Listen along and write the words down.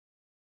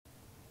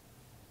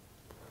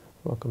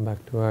Welcome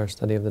back to our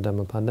study of the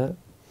Dhammapada.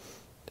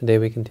 Today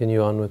we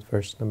continue on with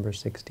verse number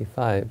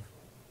 65,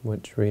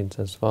 which reads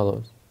as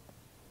follows.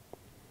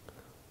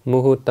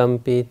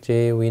 Muhuttamapi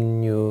ce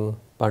viññū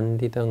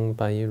paṇḍitaṃ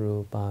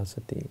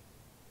payirupāsati.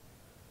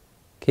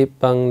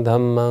 Khippaṃ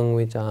dhammaṃ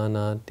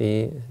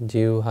vijānāti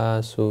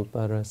jivhā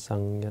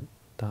sūparasaṃ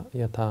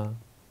yathā.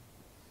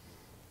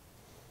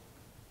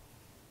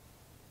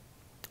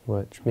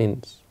 Which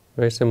means,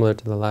 very similar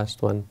to the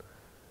last one,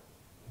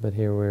 but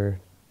here we're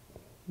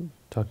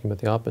talking about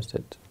the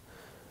opposite.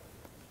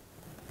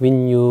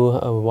 Viññū,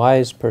 a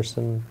wise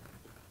person,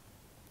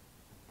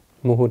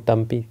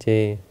 muhuttamapi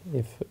ce,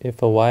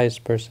 if a wise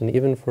person,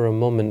 even for a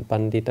moment,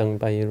 paṇḍitaṃ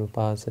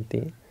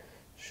payirupāsati,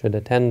 should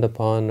attend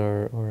upon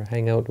or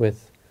hang out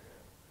with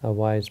a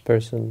wise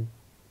person,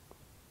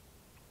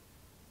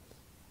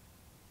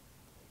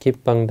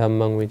 khippaṃ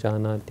dhammaṃ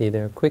vijānāti,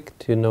 they're quick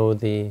to know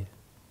to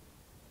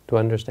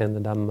understand the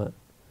Dhamma.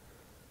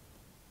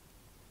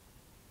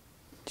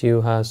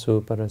 Jivhā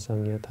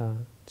sūparasaṃ yathā,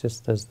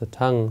 just as the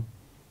tongue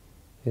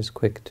is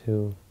quick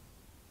to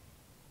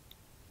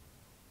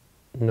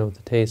know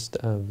the taste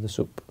of the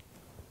soup.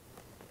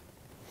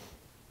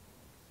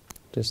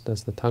 Just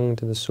as the tongue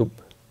to the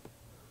soup,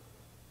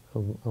 a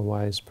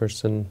wise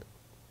person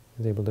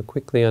is able to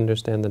quickly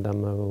understand the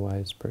Dhamma of a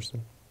wise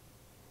person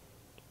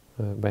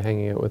by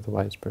hanging out with a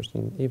wise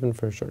person, even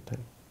for a short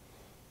time.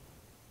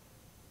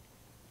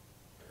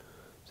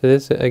 So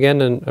this,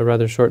 again, a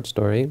rather short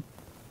story,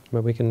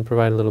 but we can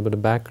provide a little bit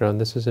of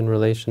background. This is in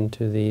relation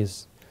to the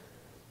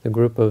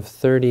group of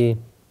 30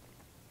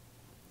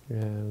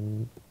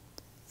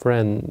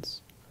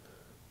 friends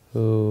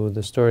who,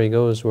 the story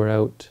goes, were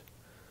out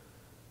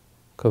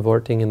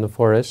cavorting in the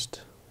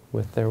forest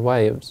with their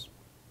wives.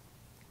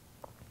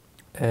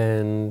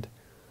 And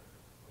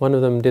one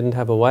of them didn't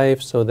have a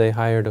wife, so they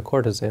hired a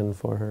courtesan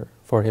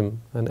for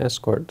him, an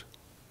escort,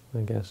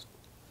 I guess.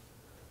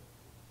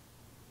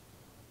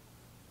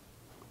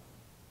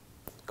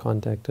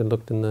 Contacted,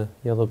 looked in the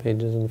yellow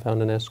pages and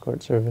found an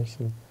escort service,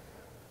 and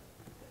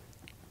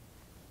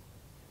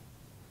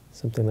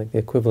something like the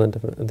equivalent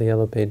of the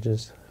yellow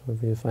pages,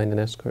 however you find an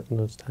escort in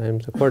those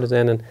times, a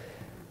courtesan, and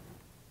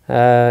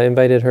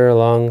invited her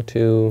along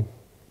to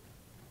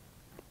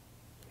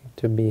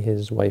be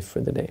his wife for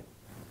the day.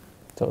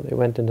 So they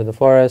went into the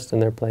forest and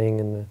they're playing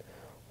in the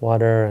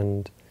water,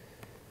 and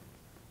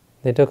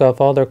they took off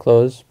all their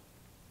clothes,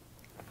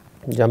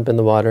 jump in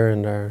the water,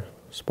 and are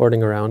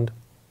sporting around.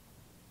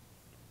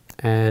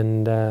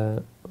 And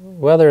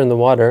while they're in the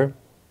water,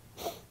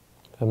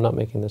 I'm not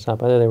making this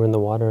up, either they were in the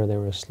water or they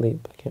were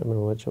asleep, I can't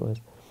remember which it was.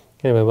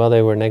 Anyway, while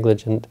they were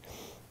negligent,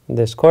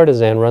 this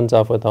courtesan runs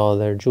off with all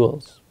their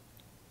jewels,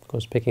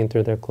 goes picking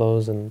through their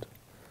clothes and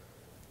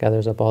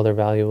gathers up all their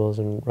valuables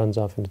and runs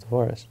off into the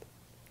forest.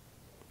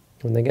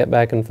 When they get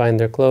back and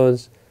find their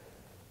clothes,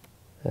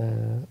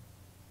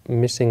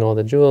 missing all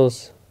the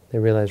jewels, they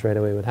realize right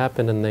away what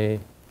happened, and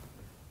they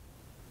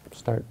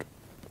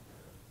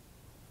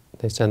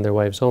send their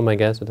wives home, I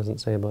guess. It doesn't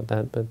say about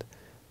that, but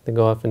they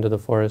go off into the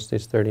forest,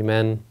 these 30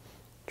 men,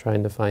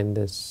 trying to find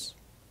this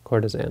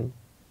courtesan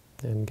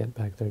and get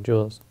back their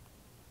jewels.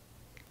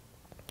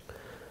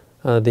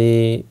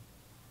 It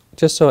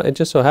just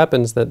so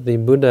happens that the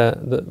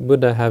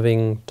Buddha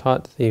having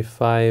taught the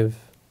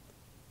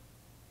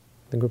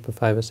group of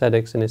 5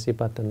 ascetics in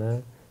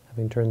Isipatana,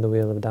 having turned the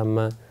wheel of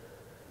Dhamma,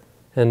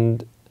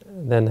 and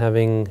then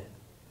having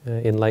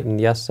enlightened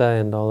Yathā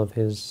and all of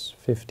his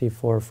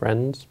 54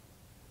 friends,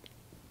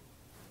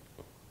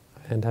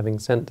 and having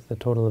sent the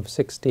total of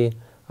 60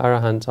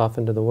 arahants off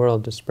into the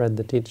world to spread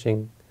the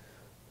teaching,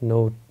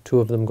 no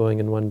 2 of them going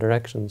in one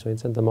direction. So he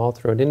sent them all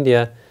throughout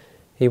India.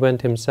 He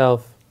went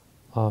himself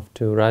off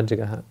to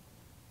Rajagaha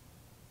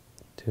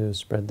to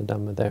spread the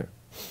Dhamma there,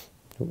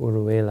 to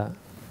Uruvela.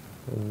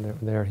 And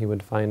there he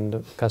would find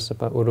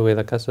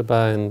Uruvela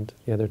Kassapa and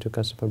the other 2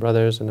 Kassapa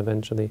brothers, and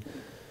eventually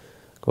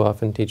go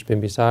off and teach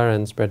Bimbisara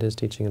and spread his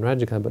teaching in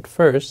Rajagaha. But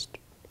first,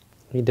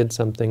 he did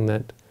something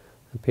that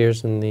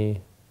appears in the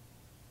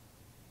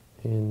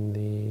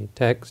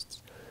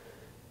texts.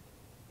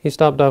 He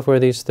stopped off where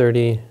these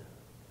 30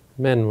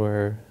 men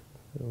were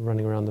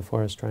running around the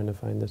forest trying to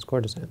find this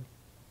courtesan.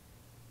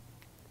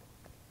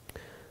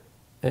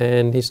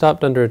 And he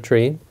stopped under a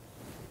tree,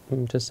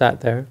 and just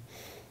sat there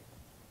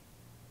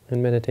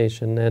in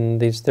meditation, and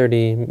these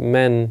 30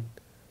 men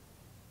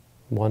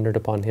wandered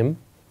upon him,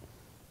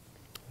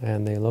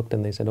 and they looked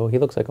and they said, "Oh, he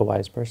looks like a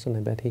wise person, I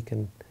bet he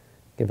can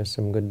give us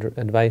some good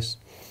advice."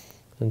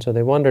 And so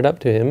they wandered up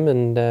to him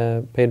and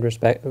paid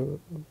respect,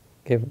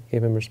 gave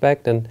him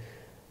respect, and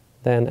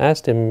then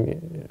asked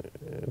him,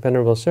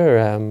 "Venerable Sir,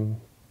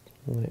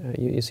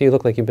 you see, you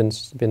look like you've been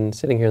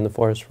sitting here in the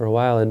forest for a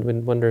while, and we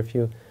wonder if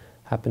you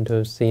happen to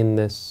have seen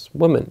this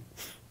woman.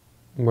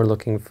 We're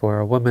looking for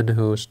a woman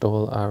who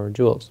stole our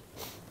jewels."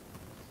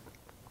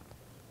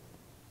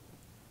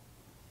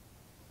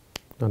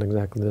 Not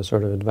exactly the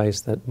sort of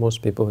advice that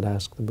most people would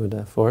ask the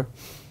Buddha for.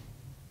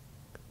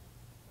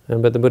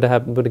 But the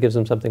Buddha gives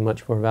them something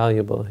much more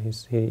valuable.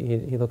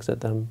 He looks at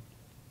them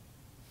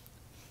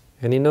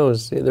And he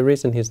knows, the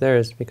reason he's there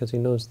is because he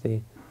knows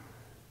the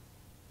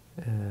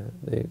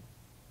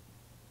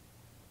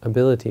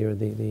ability or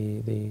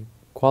the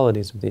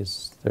qualities of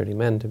these 30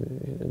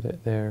 men.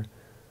 They're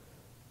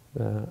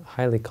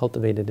highly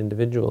cultivated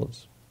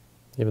individuals,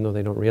 even though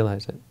they don't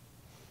realize it.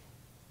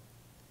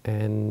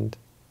 And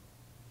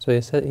so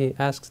he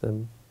asks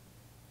them,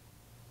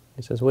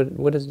 he says,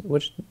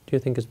 which do you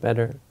think is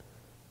better?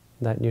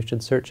 That you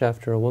should search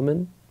after a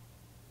woman,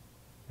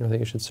 or that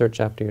you should search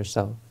after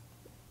yourself?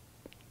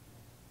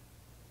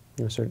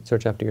 You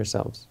search after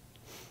yourselves.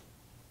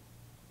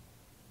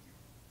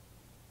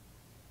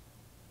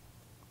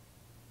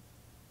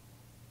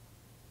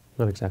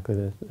 Not exactly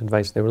the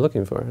advice they were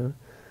looking for, huh?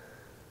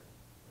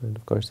 And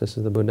of course, this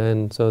is the Buddha,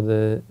 and so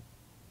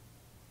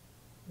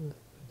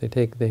they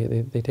take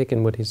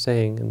in what he's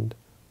saying, and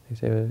they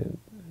say,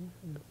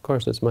 of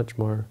course, it's much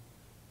more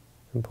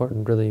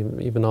important. Really,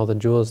 even all the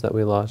jewels that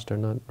we lost are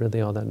not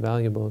really all that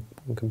valuable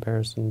in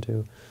comparison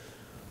to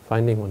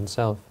finding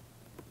oneself.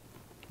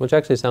 Which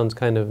actually sounds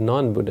kind of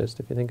non-Buddhist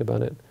if you think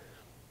about it.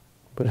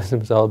 Buddhism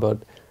is all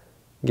about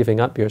giving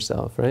up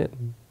yourself, right?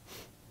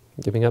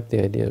 Giving up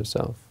the idea of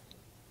self.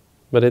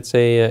 But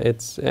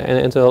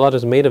and so a lot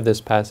is made of this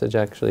passage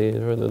actually.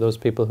 Or those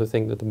people who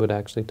think that the Buddha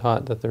actually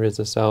taught that there is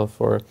a self,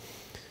 or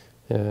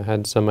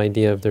had some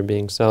idea of there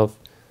being self.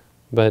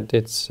 But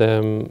it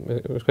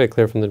was quite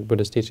clear from the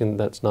Buddha's teaching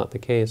that that's not the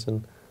case,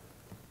 and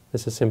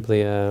this is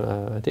simply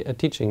a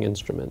teaching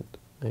instrument,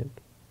 right?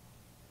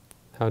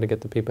 How to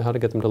get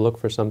them to look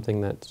for something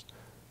that's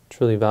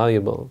truly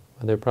valuable.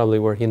 They probably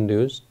were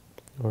Hindus,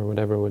 or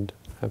whatever would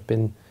have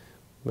been.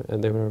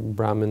 They were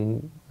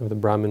Brahmin, of the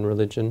Brahmin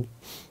religion,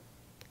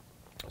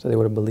 so they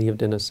would have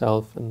believed in a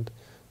self, and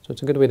so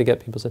it's a good way to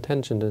get people's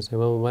attention to say,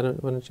 well, why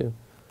don't you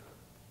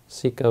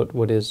seek out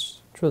what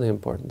is truly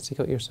important? Seek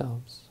out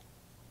yourselves.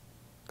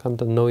 Come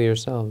to know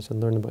yourselves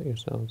and learn about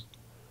yourselves.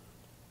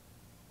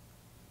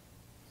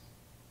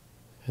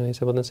 And he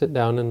said, well, then sit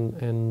down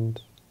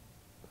and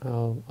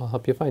I'll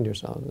help you find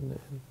yourselves. And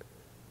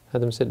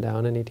had them sit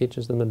down, and he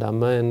teaches them the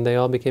Dhamma, and they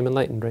all became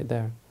enlightened right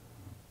there.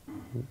 I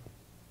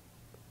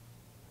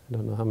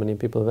don't know how many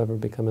people have ever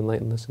become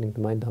enlightened listening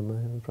to my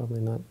Dhamma. Probably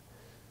not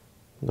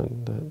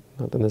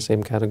in the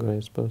same category, I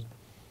suppose.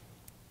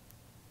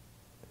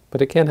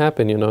 But it can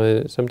happen, you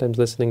know. Sometimes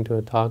listening to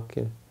a talk,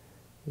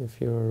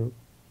 if you're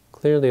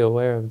clearly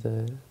aware of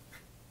the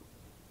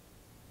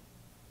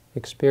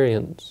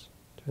experience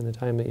during the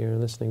time that you're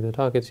listening to the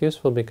talk, it's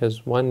useful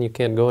because, one, you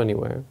can't go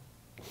anywhere,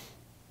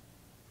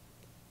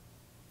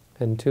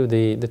 and two,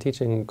 the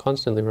teaching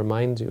constantly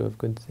reminds you of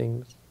good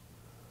things.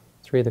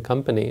 Three, the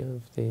company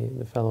of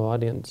the fellow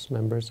audience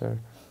members are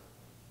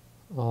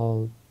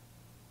all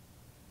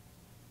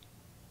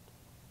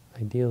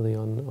ideally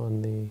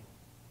on the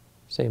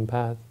same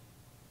path.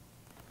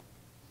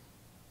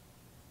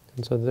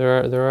 And so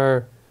there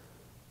are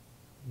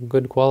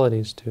good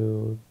qualities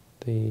to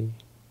the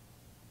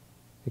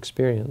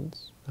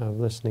experience of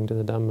listening to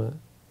the Dhamma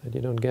that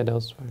you don't get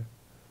elsewhere.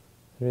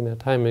 During that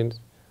time, it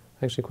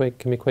actually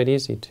can be quite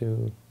easy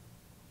to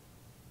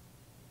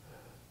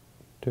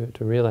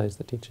realize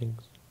the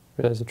teachings,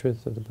 realize the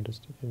truth of the Buddha's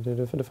teaching,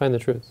 to find the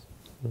truth,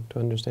 to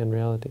understand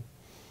reality.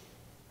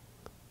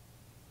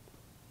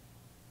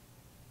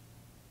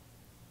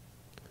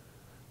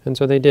 And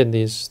so they did.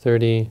 These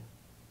 30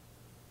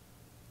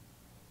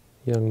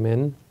 young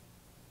men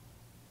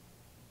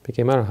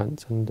became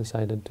arahants and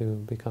decided to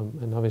become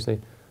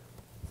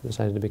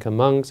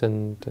monks,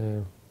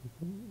 and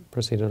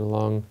proceeded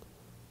along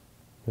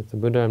with the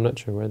Buddha. I'm not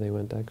sure where they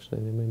went actually.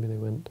 Maybe they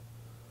went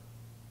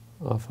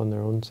off on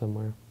their own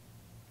somewhere.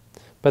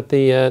 But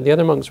the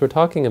other monks were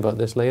talking about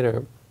this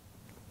later,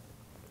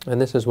 and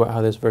this is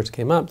how this verse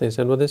came up. They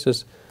said, well, this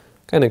is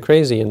kind of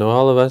crazy, you know,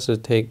 all of us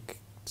would take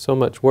so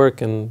much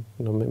work, and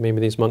you know, maybe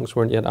these monks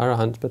weren't yet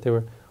arahants, but they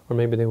were, or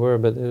maybe they were,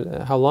 but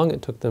how long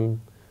it took them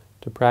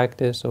to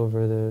practice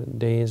over the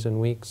days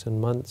and weeks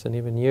and months and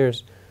even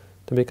years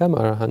to become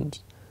arahants.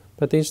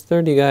 But these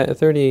 30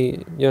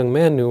 young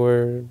men who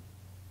were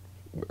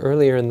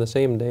earlier in the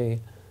same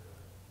day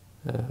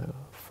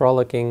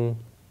frolicking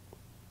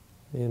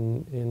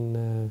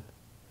in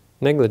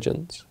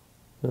negligence,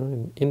 you know,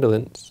 in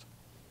indolence,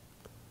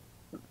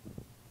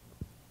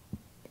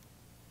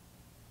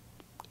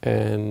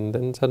 and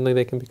then suddenly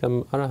they can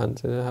become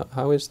arahants.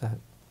 How is that?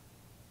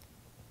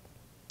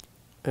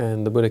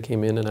 And the Buddha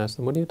came in and asked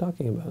them, what are you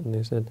talking about? And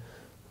they said,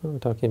 oh, we're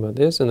talking about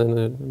this. And then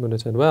the Buddha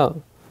said,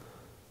 well.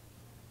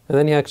 And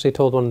then he actually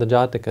told one of the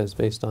Jatakas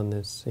based on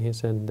this. He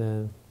said,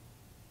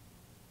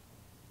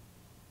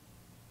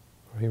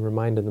 or he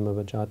reminded them of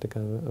a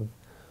Jataka of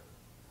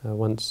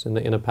once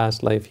in a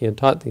past life he had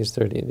taught these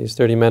 30. These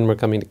 30 men were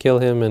coming to kill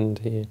him, and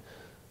he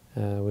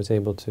was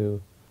able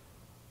to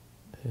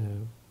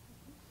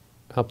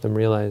help them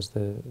realize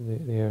the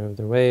error of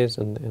their ways,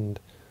 and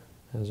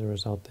as a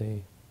result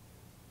they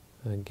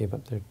gave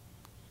up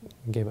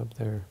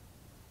their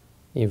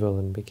evil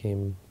and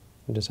became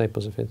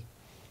disciples of his.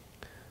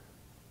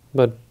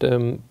 But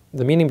the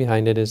meaning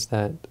behind it is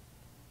that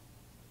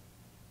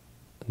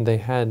they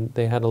had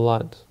a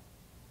lot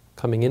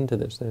coming into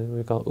this.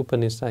 We call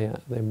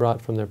upanisaya. They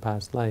brought from their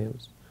past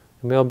lives.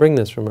 And we all bring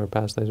this from our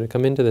past lives. We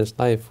come into this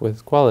life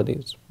with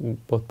qualities,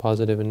 both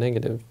positive and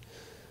negative.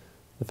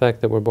 The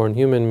fact that we're born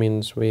human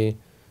means we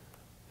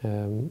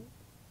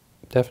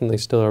definitely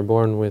still are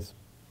born with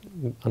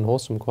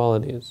unwholesome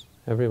qualities.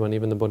 Everyone,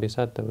 even the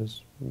bodhisattva,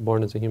 was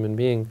born as a human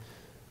being,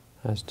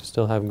 has to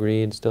still have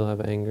greed, still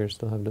have anger,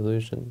 still have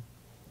delusion.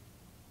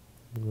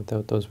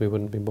 Without those, we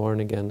wouldn't be born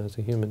again as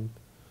a human.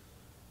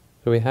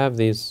 So we have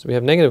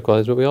negative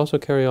qualities, but we also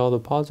carry all the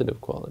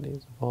positive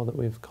qualities, all that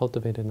we've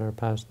cultivated in our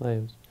past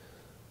lives,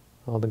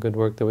 all the good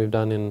work that we've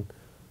done in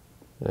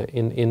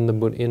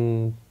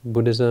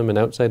Buddhism and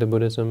outside of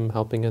Buddhism,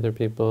 helping other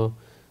people,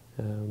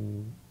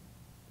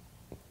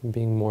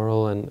 being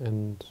moral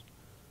and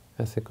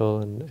ethical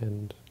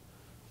and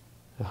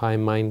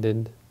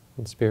high-minded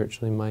and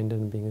spiritually minded,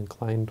 and being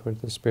inclined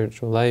towards the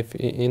spiritual life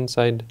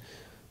inside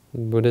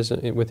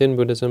Buddhism, within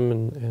Buddhism,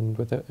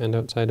 and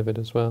outside of it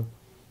as well.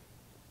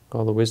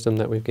 All the wisdom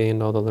that we've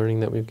gained, all the learning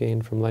that we've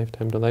gained from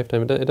lifetime to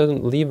lifetime, it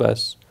doesn't leave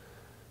us,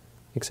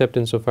 except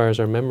insofar as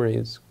our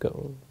memories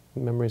go.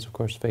 Memories, of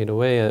course, fade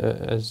away,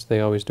 as they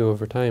always do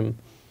over time,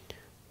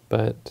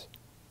 but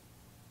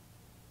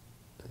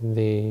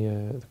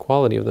the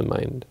quality of the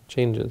mind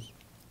changes,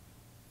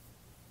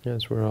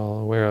 as we're all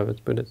aware of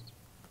as Buddhists.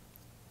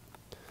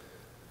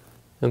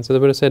 And so the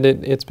Buddha said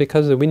it's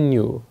because of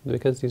viññū,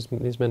 because these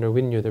men are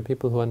viññū. They're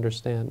people who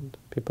understand,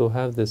 people who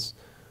have this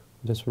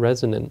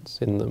resonance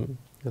in them,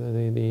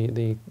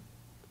 the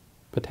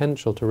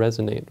potential to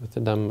resonate with the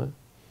Dhamma.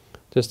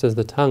 Just as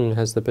the tongue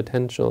has the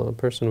potential, a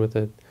person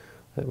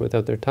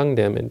without their tongue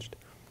damaged,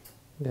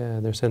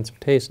 their sense of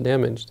taste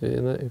damaged,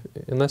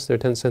 unless their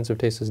sense of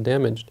taste is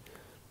damaged,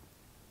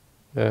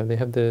 they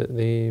have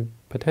the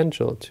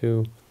potential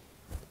to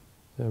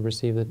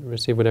receive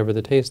whatever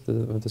the taste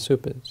of the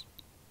soup is,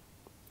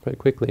 quite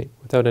quickly,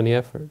 without any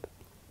effort.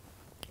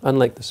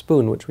 Unlike the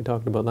spoon, which we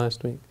talked about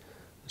last week.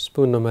 The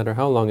spoon, no matter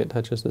how long it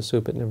touches the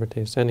soup, it never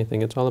tastes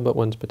anything. It's all about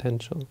one's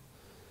potential.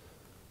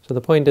 So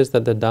the point is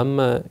that the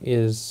Dhamma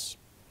is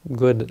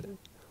good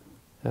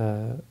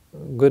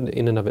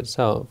in and of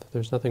itself.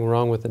 There's nothing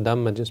wrong with the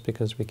Dhamma just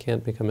because we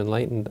can't become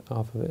enlightened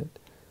off of it.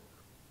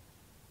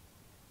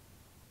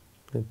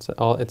 It's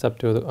up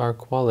to our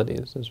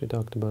qualities, as we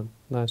talked about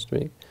last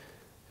week.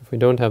 If we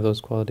don't have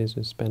those qualities,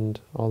 we spend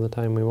all the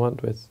time we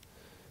want with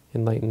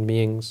enlightened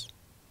beings.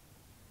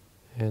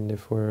 And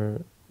if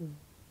our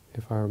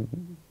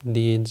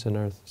deeds and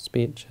our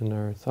speech and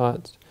our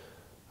thoughts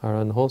are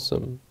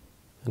unwholesome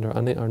and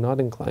are not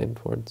inclined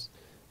towards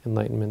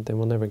enlightenment, then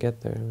we'll never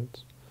get there.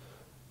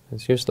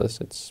 It's useless.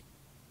 It's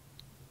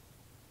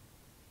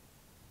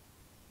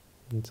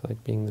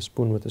like being the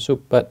spoon with the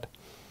soup. But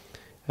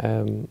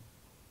the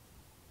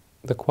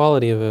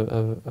quality of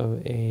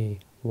a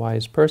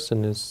wise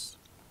person is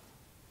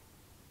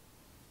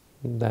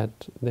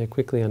that they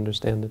quickly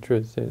understand the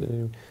truth.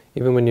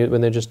 Even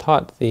when they're just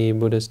taught the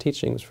Buddha's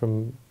teachings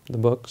from the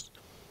books,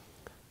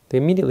 they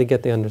immediately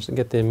get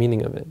the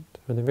meaning of it,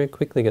 or they very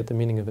quickly get the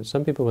meaning of it.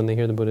 Some people, when they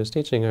hear the Buddha's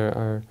teaching,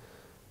 are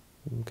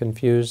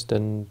confused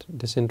and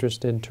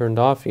disinterested, turned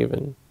off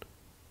even,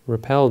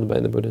 repelled by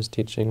the Buddha's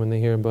teaching when they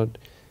hear about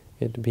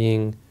it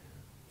being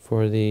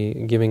for the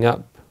giving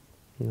up,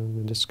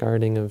 the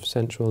discarding of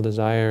sensual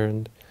desire,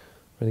 and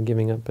for the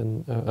giving up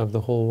of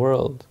the whole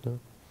world.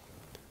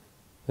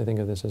 They think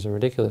of this as a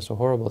ridiculous, a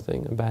horrible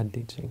thing, a bad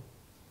teaching,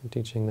 a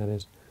teaching that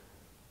is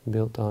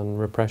built on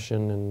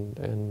repression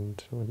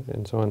and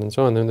so on and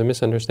so on. And the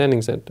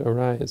misunderstandings that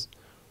arise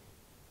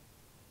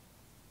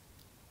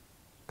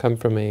come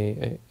from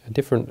a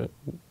different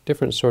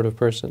sort of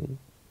person,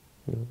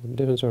 a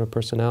different sort of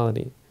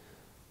personality.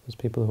 Those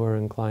people who are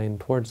inclined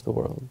towards the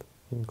world,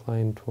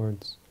 inclined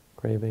towards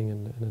craving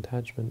and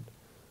attachment.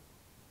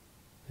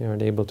 They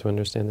aren't able to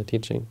understand the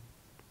teaching.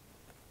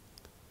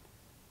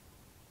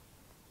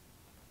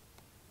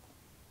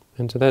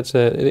 And so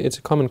it's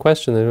a common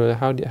question.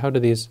 How do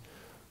these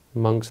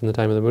monks in the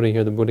time of the Buddha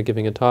hear the Buddha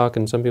giving a talk,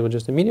 and some people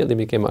just immediately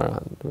became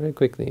arahant very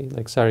quickly,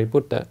 like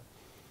Sariputta.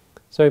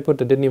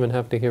 Sariputta didn't even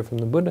have to hear from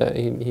the Buddha.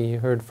 He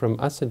heard from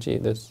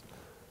Assaji, this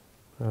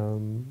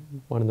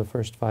one of the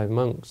first 5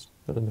 monks,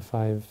 one of the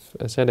 5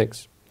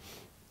 ascetics.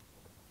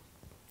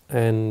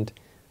 And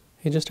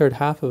he just heard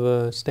half of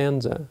a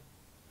stanza,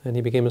 and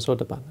he became a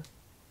sotapanna,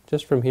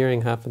 just from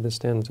hearing half of the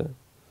stanza.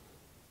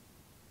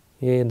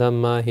 Ye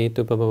dhamma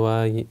hetu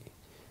pabhava,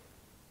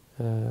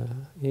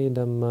 ye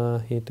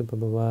dhamma hetu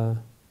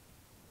pabhava,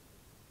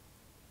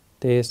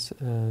 te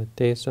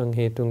sang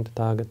hetung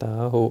tathagata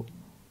aho.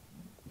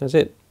 That's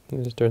it. You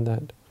just heard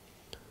that.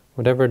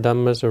 Whatever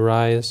dhammas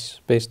arise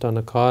based on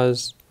a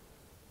cause,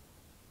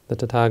 the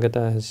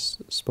Tathagata has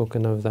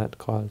spoken of that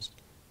cause.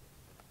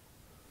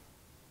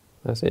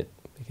 That's it.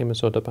 Became a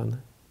sotapanna.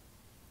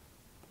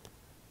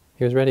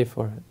 He was ready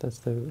for it. That's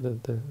the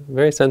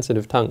very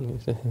sensitive tongue.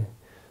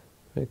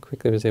 Very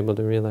quickly was able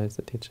to realize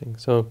the teaching.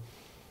 So,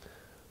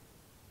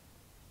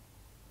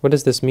 what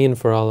does this mean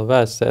for all of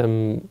us?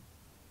 It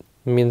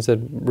means that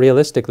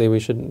realistically we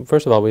should,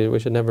 first of all, we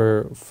should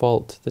never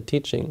fault the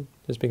teaching.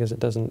 just because it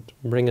doesn't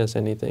bring us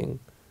anything.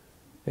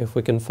 If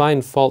we can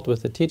find fault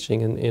with the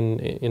teaching in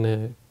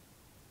an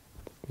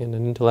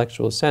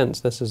intellectual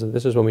sense, this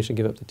is when we should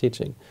give up the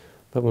teaching.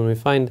 But when we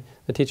find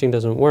the teaching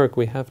doesn't work,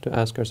 we have to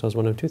ask ourselves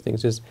one of two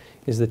things. Is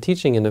the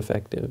teaching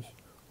ineffective,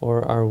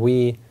 or are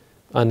we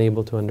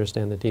unable to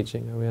understand the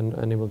teaching? Are we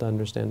unable to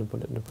understand and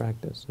put it into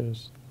practice?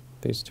 There's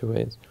these two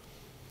ways.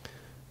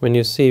 When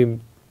you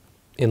see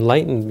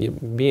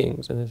enlightened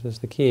beings, and this is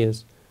the key,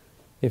 is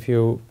if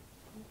your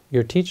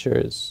teacher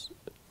is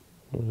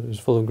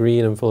full of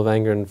greed and full of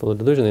anger and full of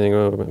delusion, they think,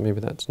 oh,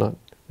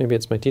 maybe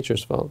it's my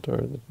teacher's fault,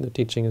 or the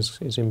teaching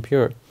is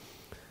impure.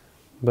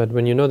 But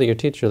when you know that your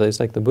teacher is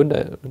like the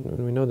Buddha,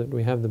 when we know that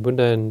we have the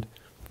Buddha, and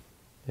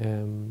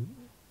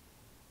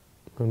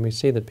when we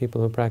see that people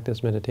who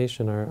practice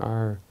meditation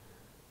are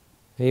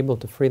able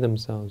to free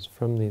themselves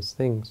from these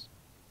things,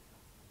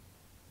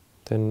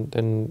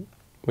 then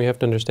we have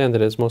to understand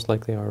that it's most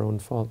likely our own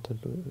fault. That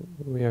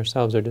we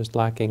ourselves are just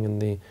lacking in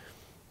the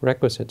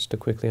requisites to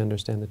quickly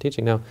understand the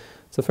teaching. Now,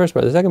 it's the first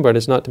part. The second part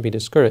is not to be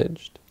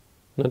discouraged,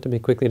 not to be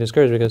quickly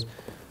discouraged, because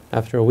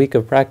after a week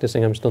of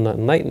practicing, I'm still not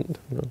enlightened.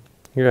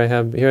 Here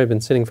I've been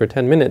sitting for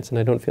 10 minutes and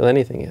I don't feel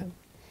anything yet.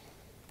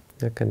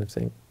 That kind of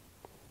thing.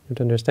 You have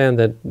to understand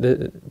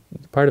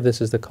that part of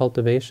this is the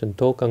cultivation.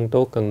 Tokang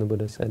tokang, the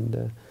Buddha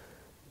said,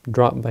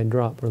 drop by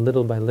drop, or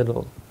little by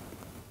little.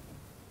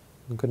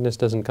 Goodness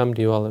doesn't come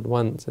to you all at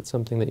once. It's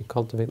something that you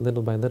cultivate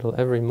little by little,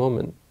 every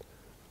moment.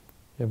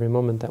 Every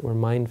moment that we're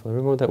mindful,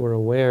 every moment that we're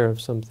aware of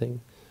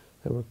something,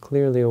 that we're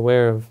clearly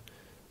aware of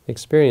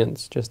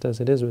experience, just as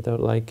it is,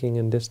 without liking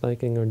and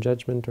disliking, or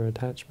judgment, or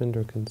attachment,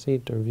 or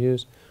conceit, or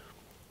views.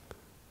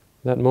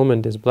 That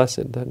moment is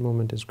blessed, that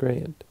moment is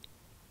great.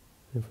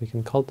 If we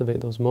can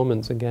cultivate those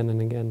moments again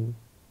and again,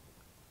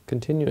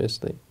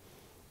 continuously,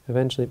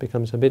 eventually it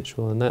becomes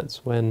habitual, and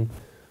that's when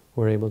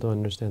we're able to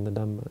understand the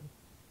Dhamma.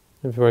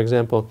 And for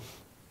example,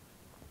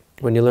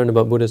 when you learn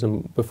about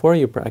Buddhism before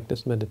you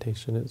practice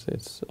meditation,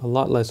 it's a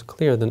lot less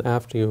clear than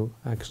after you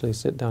actually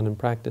sit down and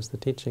practice the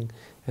teaching,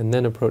 and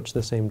then approach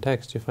the same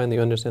text. You find that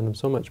you understand them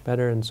so much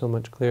better, and so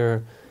much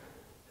clearer,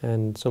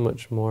 and so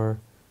much more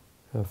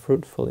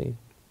fruitfully.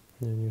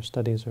 And your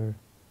studies are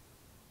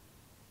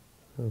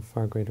of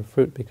far greater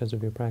fruit because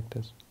of your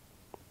practice.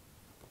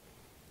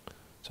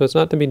 So it's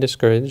not to be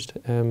discouraged.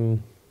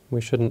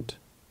 We shouldn't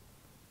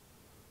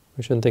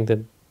think that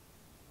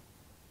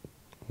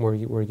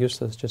we're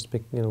useless.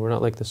 We're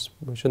not like this.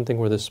 We shouldn't think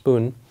we're the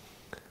spoon.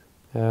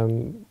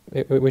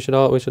 We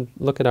should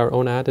look at our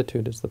own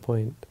attitude. Is the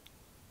point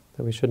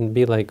that we shouldn't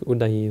be like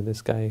Udayi,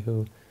 this guy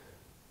who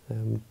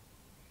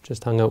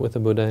just hung out with the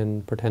Buddha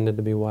and pretended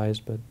to be wise,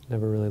 but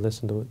never really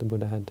listened to what the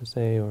Buddha had to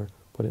say, or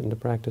put it into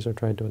practice, or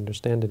tried to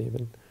understand it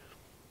even.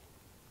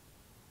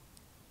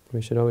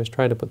 We should always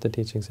try to put the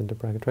teachings into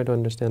practice, try to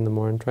understand them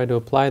more, and try to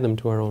apply them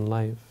to our own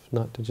life,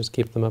 not to just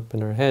keep them up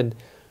in our head,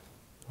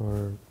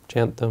 or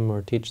chant them,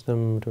 or teach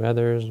them to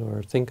others,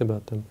 or think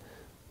about them.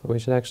 But we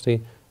should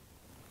actually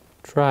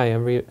try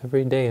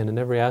every day and in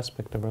every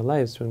aspect of our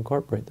lives to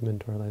incorporate them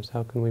into our lives.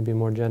 How can we be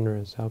more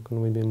generous? How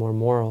can we be more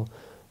moral?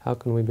 How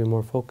can we be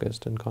more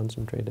focused and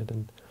concentrated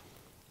and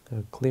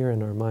clear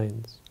in our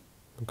minds?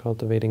 And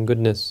cultivating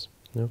goodness,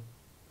 the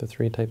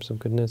three types of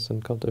goodness,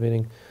 and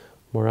cultivating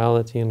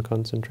morality and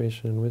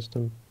concentration and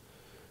wisdom.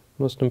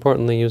 Most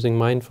importantly, using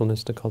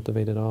mindfulness to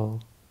cultivate it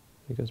all,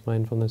 because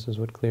mindfulness is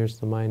what clears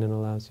the mind and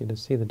allows you to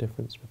see the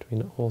difference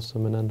between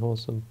wholesome and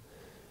unwholesome,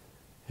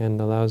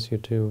 and allows you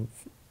to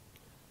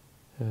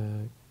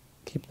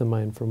keep the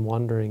mind from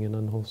wandering in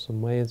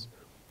unwholesome ways,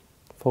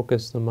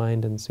 focus the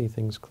mind and see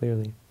things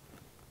clearly.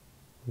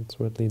 That's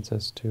what leads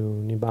us to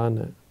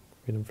nibbana,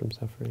 freedom from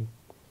suffering.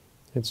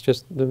 It's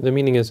just, the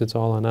meaning is it's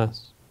all on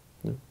us.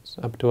 It's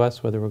up to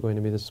us whether we're going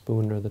to be the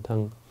spoon or the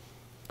tongue.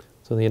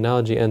 So the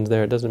analogy ends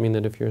there. It doesn't mean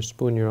that if you're a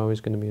spoon, you're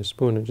always going to be a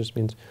spoon. It just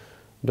means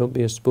don't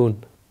be a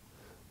spoon,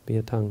 be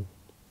a tongue.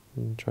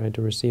 And try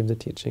to receive the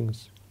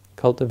teachings.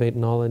 Cultivate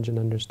knowledge and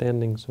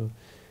understanding so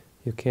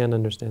you can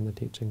understand the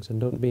teachings. And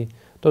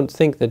don't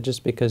think that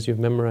just because you've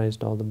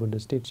memorized all the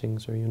Buddha's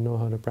teachings, or you know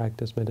how to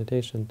practice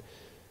meditation,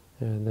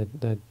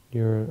 that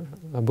you're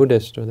a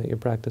Buddhist, or that you're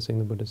practicing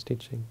the Buddha's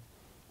teaching.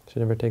 You should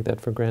never take that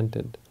for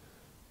granted.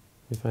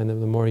 You find that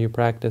the more you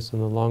practice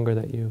and the longer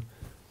that you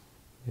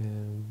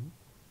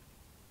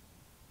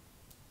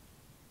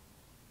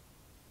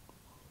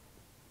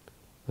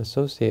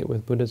associate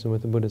with Buddhism,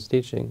 with the Buddha's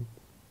teaching,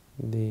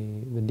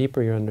 the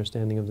deeper your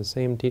understanding of the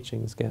same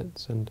teachings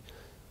gets, and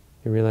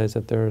you realize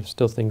that there are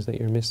still things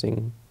that you're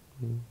missing,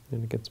 and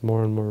it gets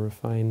more and more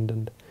refined,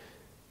 and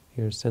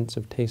your sense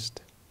of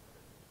taste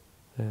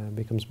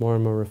becomes more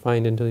and more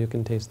refined until you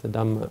can taste the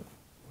Dhamma,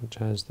 which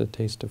has the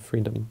taste of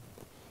freedom.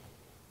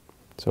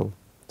 So,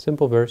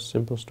 simple verse,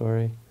 simple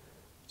story,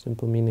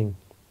 simple meaning.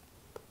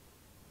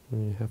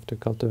 And you have to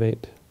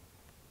cultivate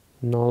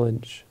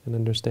knowledge and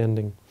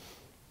understanding.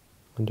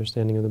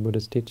 Understanding of the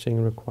Buddha's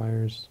teaching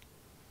requires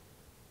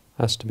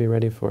us to be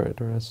ready for it,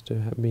 or us to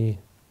be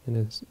in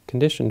a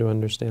condition to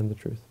understand the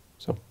truth.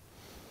 So,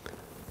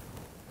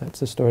 that's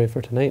the story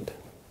for tonight.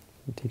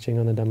 teaching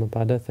on the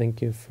Dhammapada.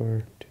 Thank you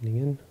for tuning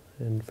in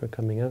and for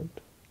coming out,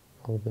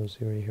 all of those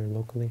who are here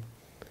locally.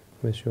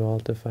 Wish you all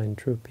to find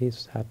true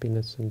peace,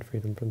 happiness, and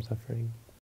freedom from suffering.